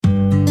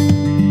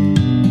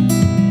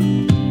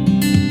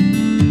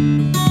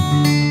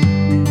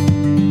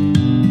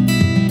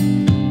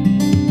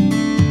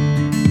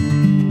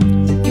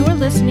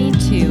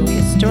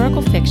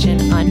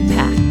Fiction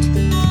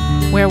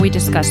Unpacked, where we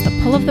discuss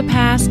the pull of the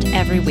past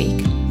every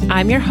week.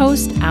 I'm your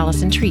host,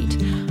 Allison Treat.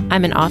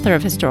 I'm an author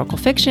of historical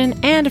fiction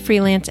and a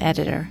freelance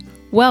editor.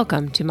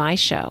 Welcome to my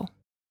show.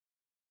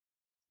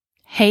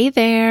 Hey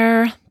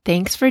there.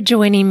 Thanks for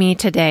joining me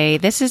today.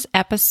 This is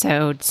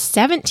episode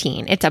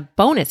 17. It's a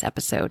bonus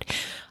episode.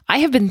 I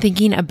have been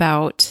thinking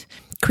about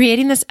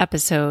creating this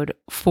episode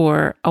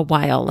for a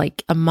while,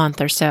 like a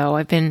month or so.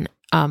 I've been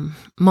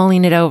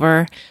mulling it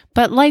over,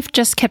 but life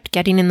just kept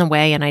getting in the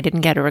way and I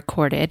didn't get it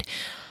recorded.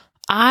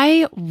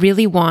 I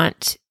really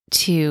want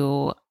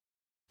to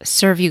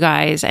serve you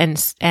guys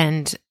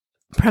and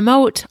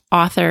promote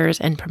authors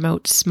and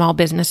promote small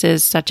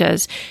businesses such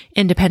as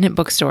independent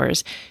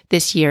bookstores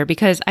this year,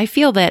 because I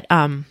feel that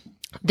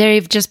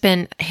they've just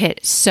been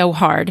hit so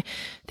hard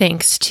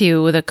thanks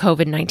to the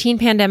COVID-19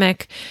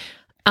 pandemic.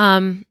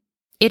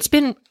 It's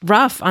been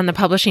rough on the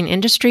publishing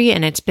industry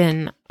and it's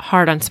been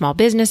hard on small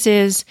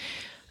businesses.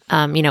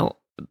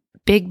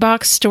 Big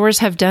box stores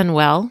have done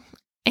well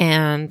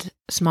and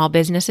small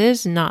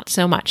businesses not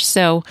so much.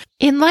 So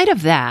in light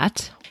of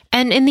that,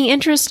 and in the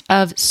interest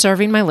of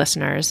serving my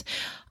listeners,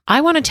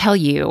 I want to tell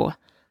you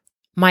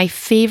my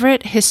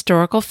favorite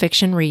historical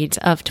fiction reads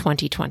of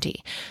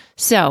 2020.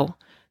 So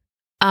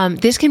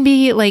this can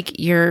be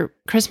like your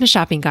Christmas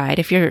shopping guide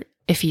if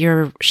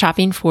you're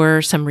shopping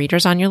for some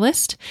readers on your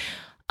list.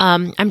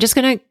 I'm just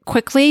going to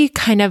quickly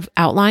kind of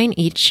outline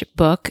each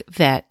book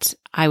that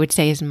I would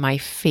say is my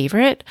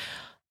favorite.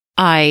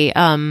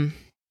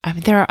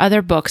 There are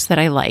other books that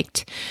I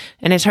liked,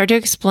 and it's hard to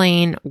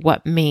explain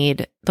what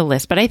made the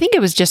list, but I think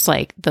it was just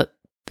like the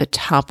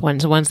top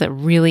ones, the ones that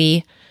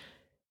really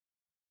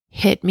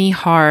hit me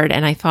hard,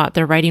 and I thought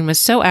their writing was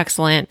so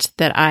excellent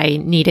that I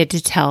needed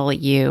to tell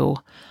you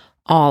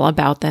all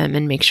about them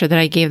and make sure that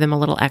I gave them a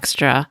little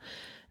extra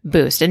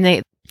boost.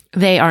 And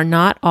they are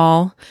not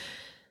all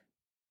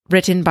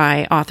written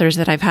by authors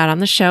that I've had on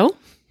the show.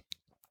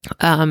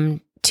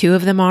 Two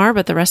of them are,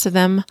 but the rest of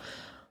them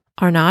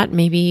are not.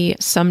 Maybe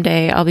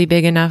someday I'll be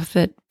big enough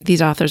that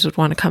these authors would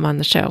want to come on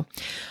the show.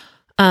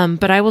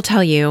 But I will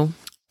tell you,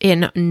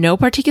 in no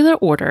particular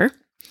order,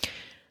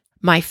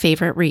 my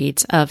favorite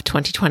reads of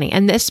 2020.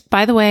 And this,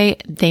 by the way,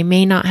 they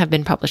may not have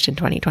been published in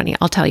 2020.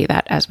 I'll tell you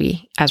that as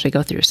we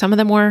go through. Some of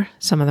them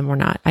were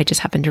not. I just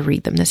happened to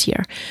read them this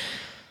year.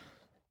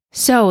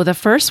 So the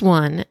first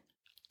one,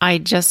 I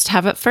just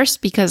have it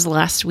first because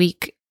this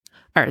week,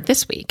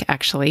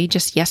 actually,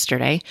 just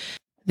yesterday,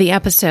 the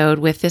episode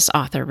with this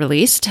author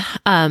released.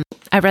 I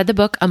read the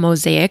book, A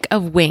Mosaic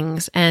of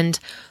Wings, and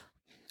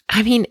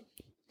I mean,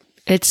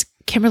 it's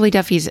Kimberly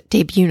Duffy's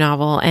debut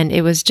novel, and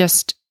it was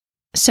just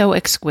so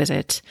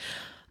exquisite.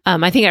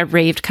 I think I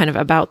raved kind of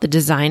about the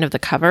design of the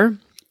cover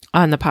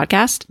on the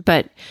podcast,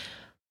 but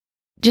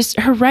just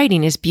her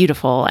writing is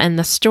beautiful, and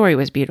the story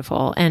was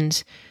beautiful,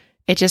 and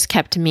it just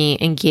kept me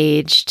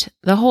engaged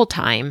the whole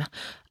time.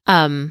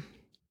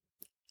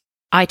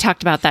 I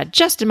talked about that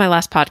just in my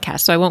last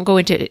podcast, so I won't go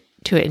into it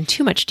in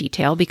too much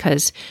detail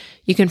because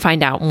you can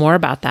find out more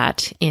about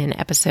that in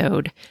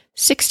episode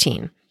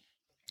 16.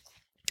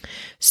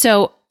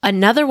 So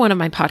another one of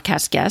my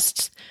podcast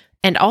guests,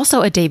 and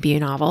also a debut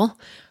novel,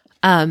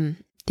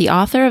 the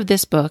author of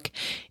this book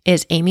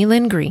is Amy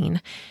Lynn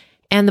Green,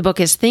 and the book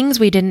is Things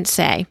We Didn't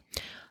Say.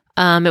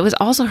 It was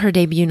also her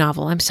debut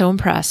novel. I'm so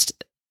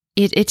impressed.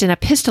 It's an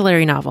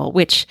epistolary novel,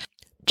 which,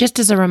 just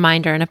as a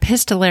reminder, an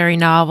epistolary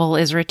novel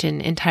is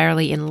written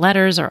entirely in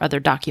letters or other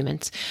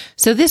documents.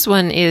 So this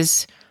one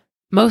is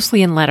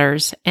mostly in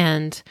letters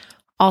and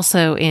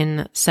also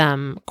in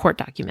some court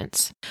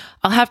documents.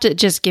 I'll have to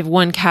just give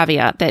one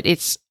caveat that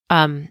it's,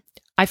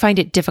 I find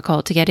it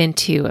difficult to get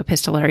into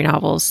epistolary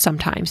novels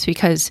sometimes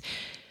because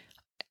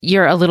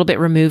you're a little bit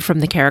removed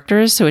from the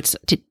characters. So it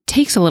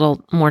takes a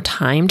little more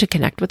time to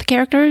connect with the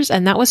characters.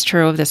 And that was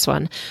true of this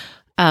one.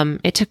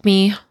 It took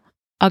me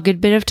a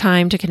good bit of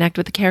time to connect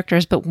with the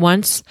characters, but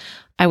once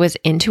I was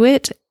into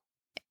it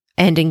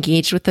and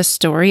engaged with the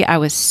story, I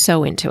was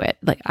so into it.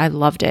 Like, I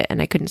loved it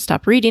and I couldn't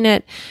stop reading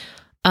it.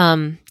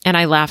 And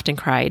I laughed and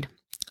cried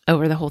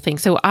over the whole thing.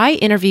 So I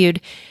interviewed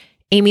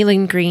Amy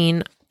Lynn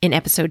Green in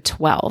episode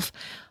 12.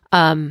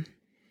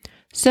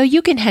 So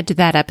you can head to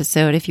that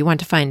episode if you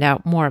want to find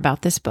out more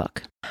about this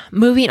book.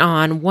 Moving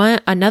on,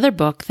 another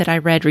book that I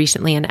read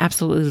recently and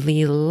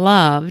absolutely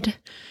loved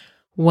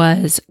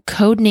was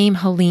Codename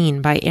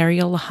Helene by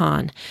Ariel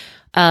Lawhon.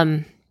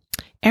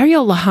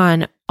 Ariel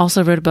Lawhon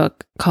also wrote a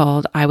book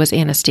called I Was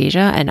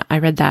Anastasia, and I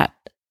read that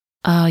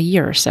a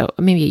year or so,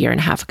 maybe a year and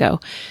a half ago.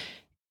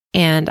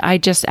 And I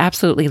just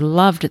absolutely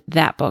loved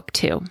that book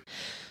too.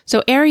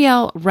 So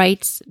Ariel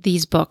writes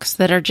these books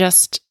that are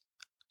just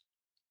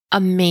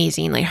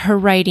amazing. Like, her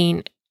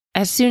writing,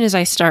 as soon as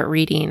I start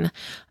reading,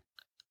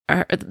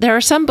 there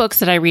are some books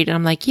that I read and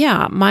I'm like,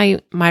 yeah, my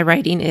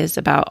writing is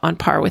about on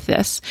par with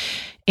this,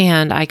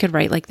 and I could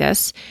write like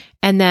this.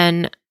 And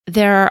then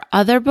there are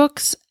other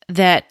books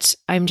that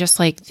I'm just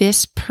like,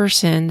 this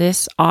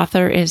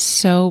author is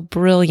so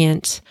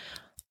brilliant.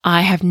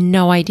 I have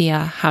no idea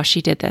how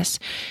she did this.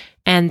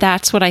 And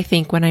that's what I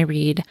think when I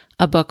read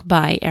a book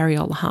by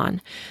Ariel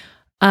Lawhon.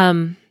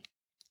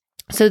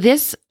 So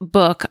this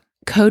book,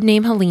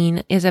 Codename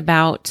Helene, is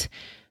about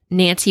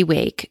Nancy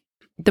Wake.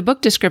 The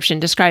book description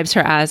describes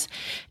her as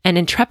an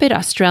intrepid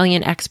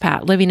Australian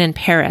expat living in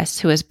Paris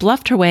who has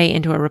bluffed her way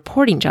into a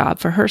reporting job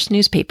for Hearst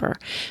newspaper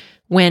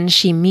when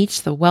she meets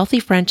the wealthy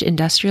French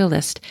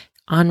industrialist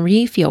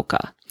Henri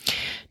Fiocca.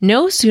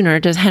 No sooner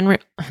does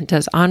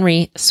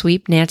Henri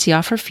sweep Nancy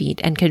off her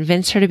feet and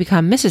convince her to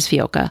become Mrs.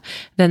 Fiocca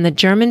than the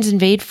Germans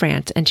invade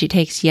France and she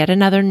takes yet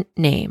another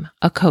name,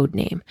 a code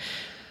name.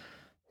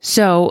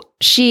 So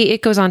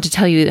it goes on to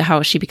tell you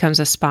how she becomes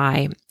a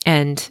spy.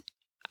 And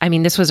I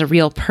mean, this was a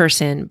real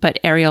person, but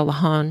Ariel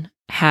Lehon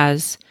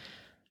has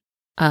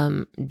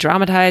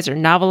dramatized or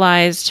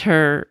novelized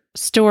her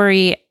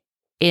story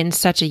in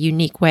such a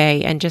unique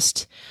way. And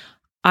just,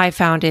 I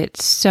found it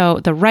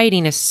the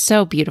writing is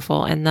so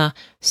beautiful and the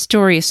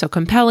story is so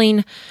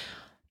compelling.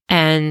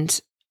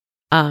 And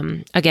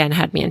again,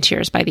 had me in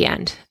tears by the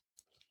end.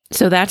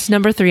 So that's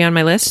number 3 on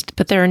my list,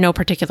 but they're in no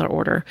particular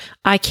order.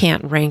 I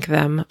can't rank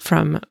them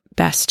from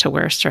best to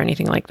worst or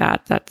anything like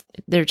that.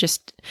 They're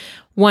just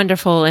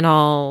wonderful in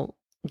all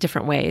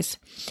different ways.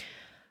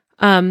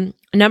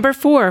 Number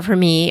 4 for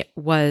me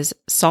was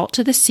Salt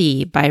to the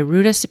Sea by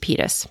Ruta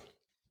Sepetys.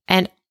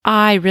 And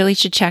I really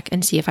should check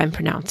and see if I'm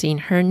pronouncing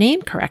her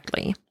name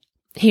correctly.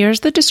 Here's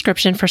the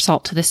description for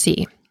Salt to the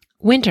Sea.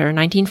 Winter,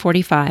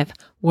 1945,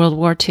 World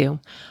War II.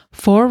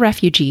 4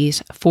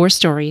 refugees, 4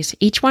 stories,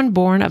 each one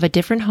born of a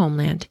different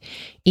homeland,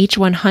 each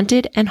one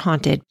hunted and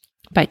haunted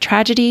by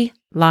tragedy,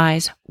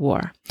 lies,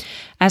 war.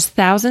 As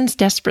thousands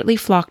desperately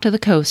flock to the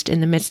coast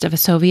in the midst of a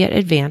Soviet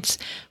advance,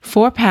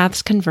 4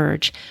 paths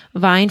converge,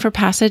 vying for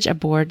passage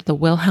aboard the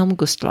Wilhelm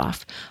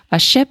Gustloff, a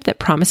ship that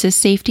promises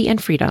safety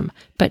and freedom,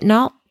 but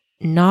not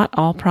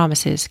all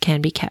promises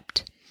can be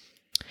kept.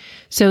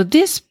 So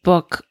this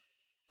book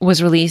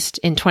was released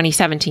in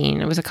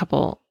 2017. It was a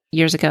couple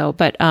years ago,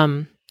 but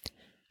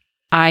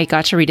I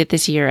got to read it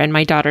this year, and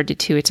my daughter did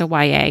too. It's a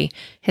YA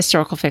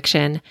historical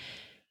fiction,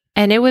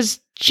 and it was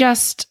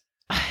just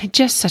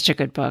such a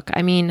good book.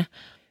 I mean,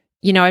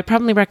 I'd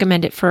probably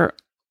recommend it for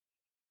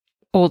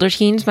older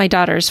teens. My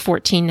daughter is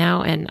 14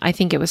 now, and I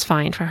think it was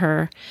fine for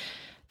her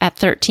at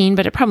 13,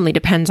 but it probably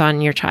depends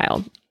on your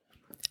child.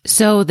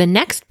 So the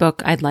next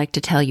book I'd like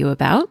to tell you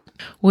about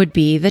would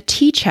be The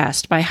Tea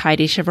Chest by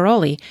Heidi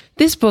Chiavaroli.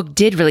 This book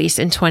did release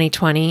in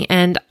 2020,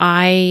 and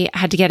I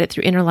had to get it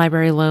through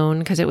interlibrary loan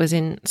because it was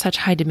in such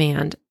high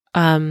demand.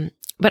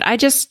 But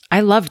I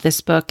loved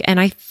this book,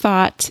 and I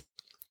thought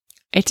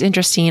it's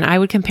interesting. I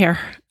would compare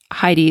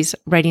Heidi's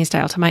writing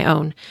style to my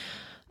own.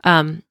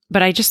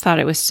 But I just thought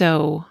it was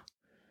so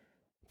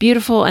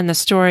beautiful, and the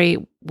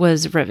story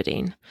was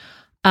riveting.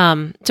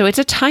 So it's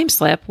a time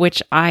slip,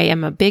 which I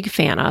am a big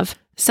fan of.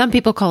 Some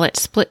people call it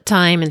split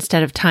time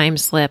instead of time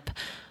slip.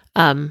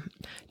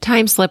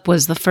 Time slip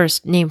was the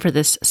first name for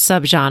this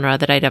subgenre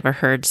that I'd ever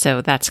heard,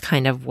 so that's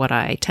kind of what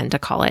I tend to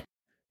call it.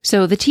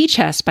 So The Tea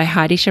Chest by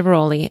Heidi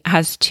Chiavaroli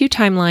has 2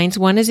 timelines.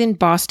 One is in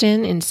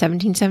Boston in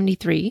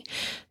 1773.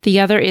 The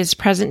other is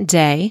present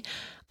day.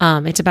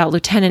 It's about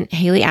Lieutenant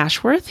Haley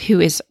Ashworth,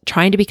 who is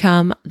trying to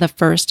become the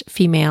first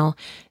female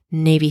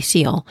Navy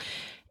SEAL.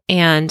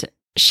 And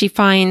she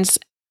finds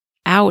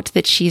out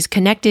that she's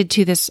connected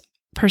to this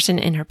person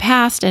in her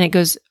past, and it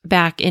goes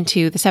back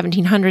into the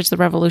 1700s, the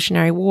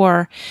Revolutionary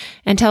War,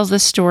 and tells the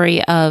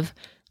story of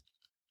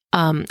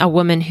a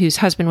woman whose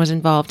husband was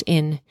involved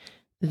in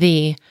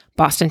the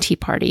Boston Tea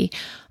Party.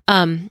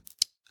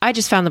 I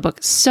just found the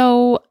book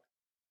so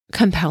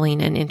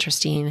compelling and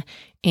interesting,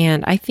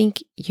 and I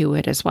think you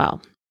would as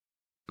well.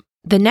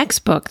 The next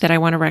book that I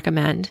want to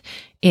recommend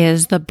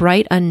is The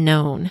Bright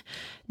Unknown.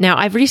 Now,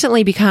 I've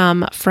recently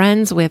become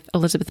friends with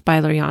Elizabeth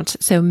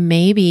Byler-Yance, so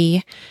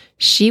maybe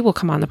she will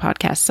come on the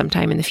podcast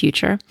sometime in the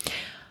future.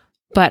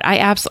 But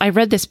I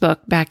read this book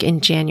back in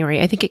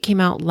January. I think it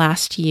came out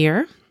last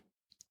year,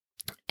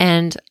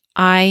 and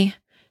I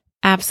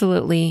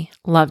absolutely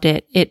loved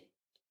it.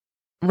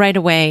 Right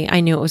away,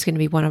 I knew it was going to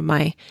be one of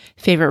my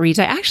favorite reads.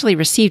 I actually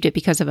received it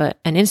because of an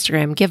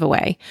Instagram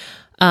giveaway.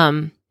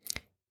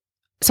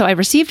 So I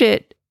received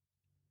it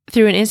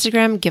through an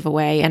Instagram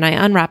giveaway, and I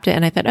unwrapped it,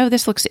 and I thought, oh,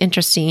 this looks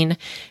interesting.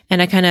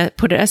 And I kind of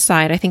put it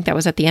aside. I think that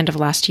was at the end of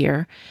last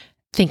year,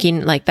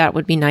 thinking like that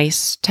would be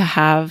nice to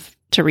have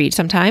to read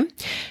sometime.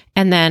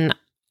 And then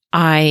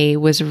I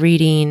was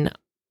reading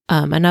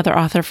another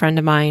author friend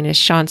of mine is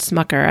Sean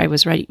Smucker. I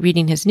was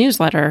reading his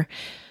newsletter.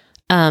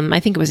 I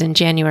think it was in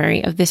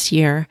January of this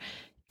year.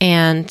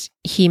 And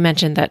he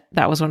mentioned that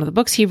that was one of the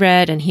books he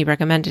read, and he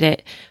recommended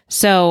it.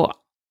 So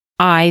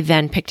I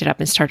then picked it up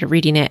and started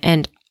reading it,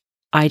 and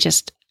I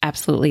just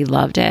absolutely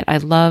loved it. I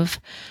love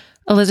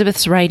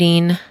Elizabeth's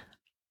writing.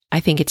 I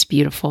think it's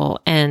beautiful,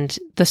 and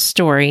the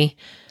story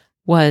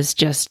was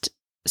just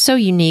so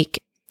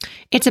unique.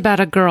 It's about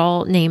a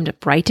girl named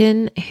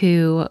Brighton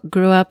who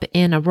grew up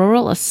in a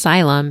rural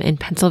asylum in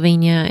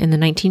Pennsylvania in the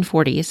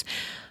 1940s.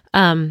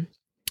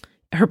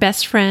 Her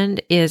best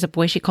friend is a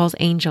boy she calls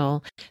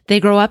Angel. They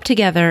grow up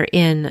together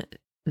in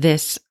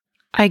this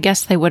I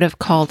guess they would have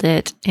called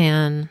it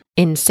an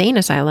insane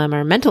asylum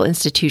or mental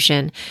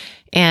institution,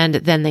 and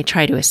then they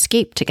try to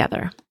escape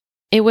together.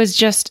 It was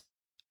just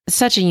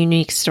such a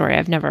unique story.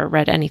 I've never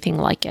read anything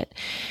like it.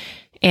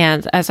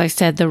 And as I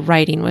said, the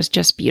writing was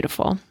just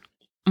beautiful.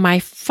 My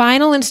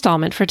final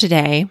installment for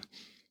today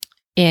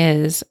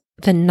is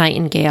The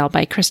Nightingale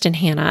by Kristen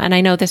Hanna. And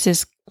I know this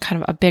is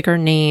kind of a bigger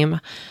name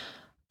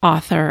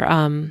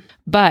author,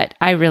 but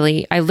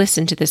I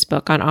listened to this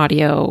book on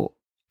audio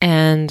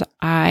and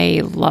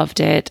I loved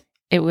it.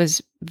 It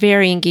was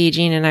very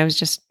engaging, and I was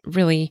just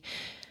really,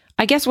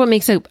 I guess what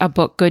makes a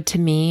book good to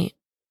me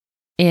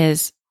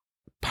is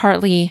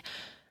partly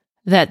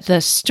that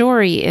the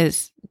story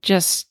is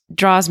just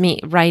draws me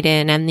right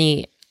in, and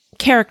the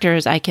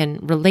characters, I can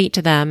relate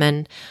to them,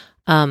 and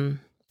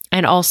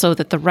also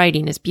that the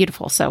writing is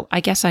beautiful. So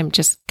I guess I'm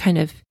just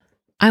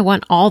I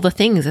want all the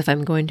things if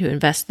I'm going to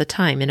invest the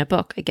time in a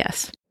book, I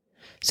guess.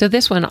 So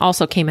this one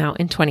also came out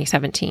in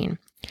 2017.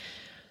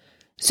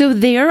 So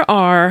there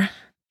are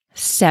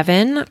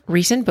 7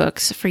 recent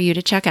books for you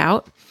to check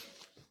out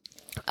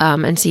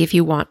and see if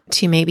you want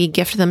to maybe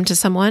gift them to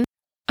someone.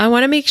 I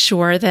want to make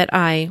sure that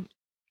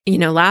in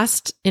my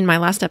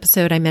last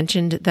episode, I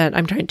mentioned that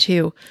I'm trying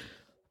to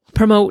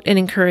promote and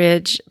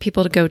encourage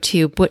people to go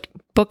to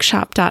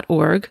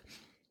bookshop.org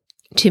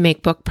to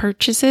make book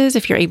purchases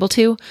if you're able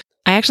to.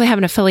 I actually have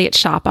an affiliate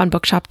shop on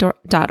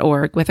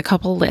bookshop.org with a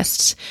couple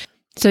lists.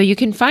 So you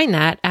can find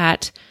that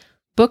at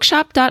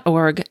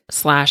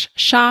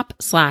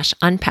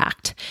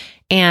bookshop.org/shop/unpacked.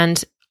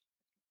 And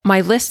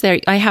my list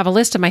there, I have a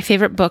list of my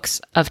favorite books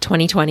of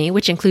 2020,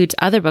 which includes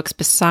other books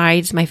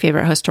besides my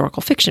favorite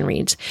historical fiction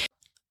reads.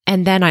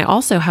 And then I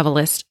also have a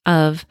list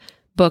of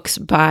books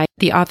by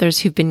the authors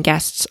who've been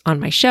guests on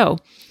my show,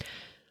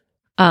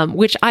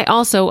 which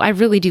I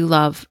really do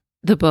love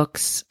the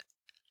books,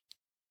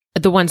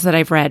 the ones that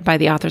I've read by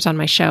the authors on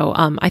my show.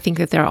 I think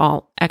that they're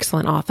all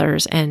excellent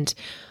authors, and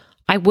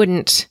I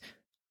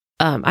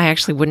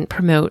actually wouldn't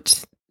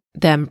promote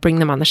them, bring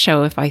them on the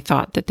show if I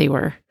thought that they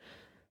were,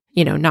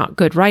 not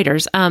good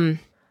writers. I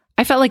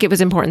felt like it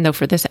was important though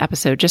for this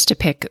episode just to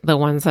pick the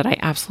ones that I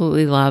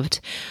absolutely loved.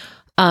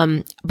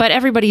 But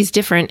everybody's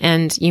different,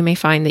 and you may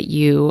find that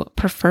you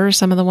prefer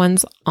some of the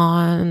ones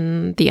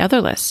on the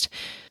other list.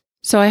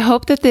 So I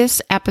hope that this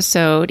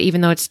episode,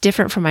 even though it's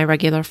different from my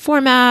regular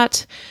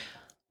format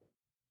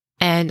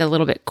and a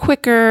little bit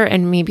quicker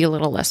and maybe a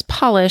little less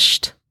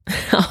polished,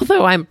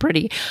 although I'm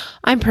pretty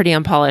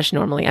unpolished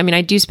normally. I mean,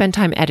 I do spend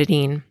time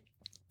editing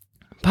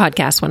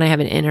podcasts when I have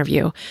an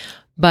interview,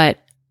 but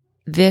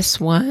this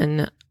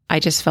one, I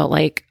just felt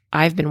like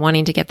I've been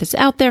wanting to get this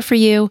out there for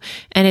you,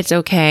 and it's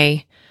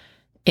okay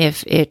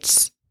if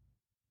it's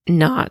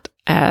not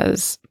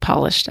as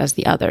polished as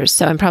the others.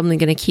 So I'm probably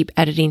going to keep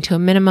editing to a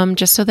minimum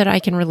just so that I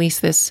can release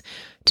this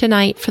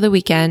tonight for the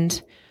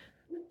weekend.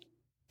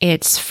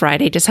 It's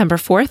Friday, December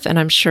 4th, and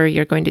I'm sure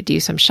you're going to do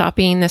some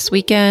shopping this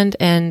weekend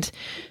and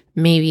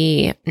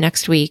maybe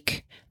next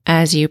week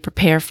as you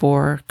prepare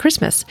for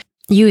Christmas.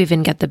 You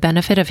even get the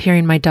benefit of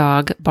hearing my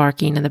dog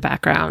barking in the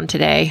background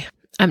today.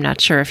 I'm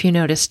not sure if you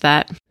noticed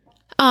that.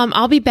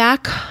 I'll be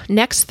back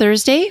next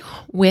Thursday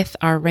with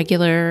our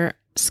regular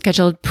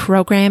scheduled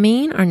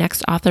programming. Our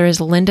next author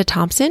is Linda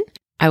Thompson.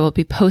 I will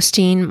be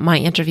posting my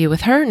interview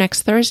with her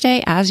next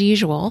Thursday as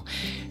usual.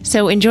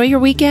 So enjoy your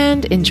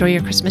weekend, enjoy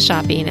your Christmas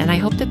shopping, and I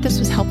hope that this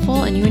was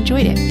helpful and you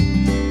enjoyed it.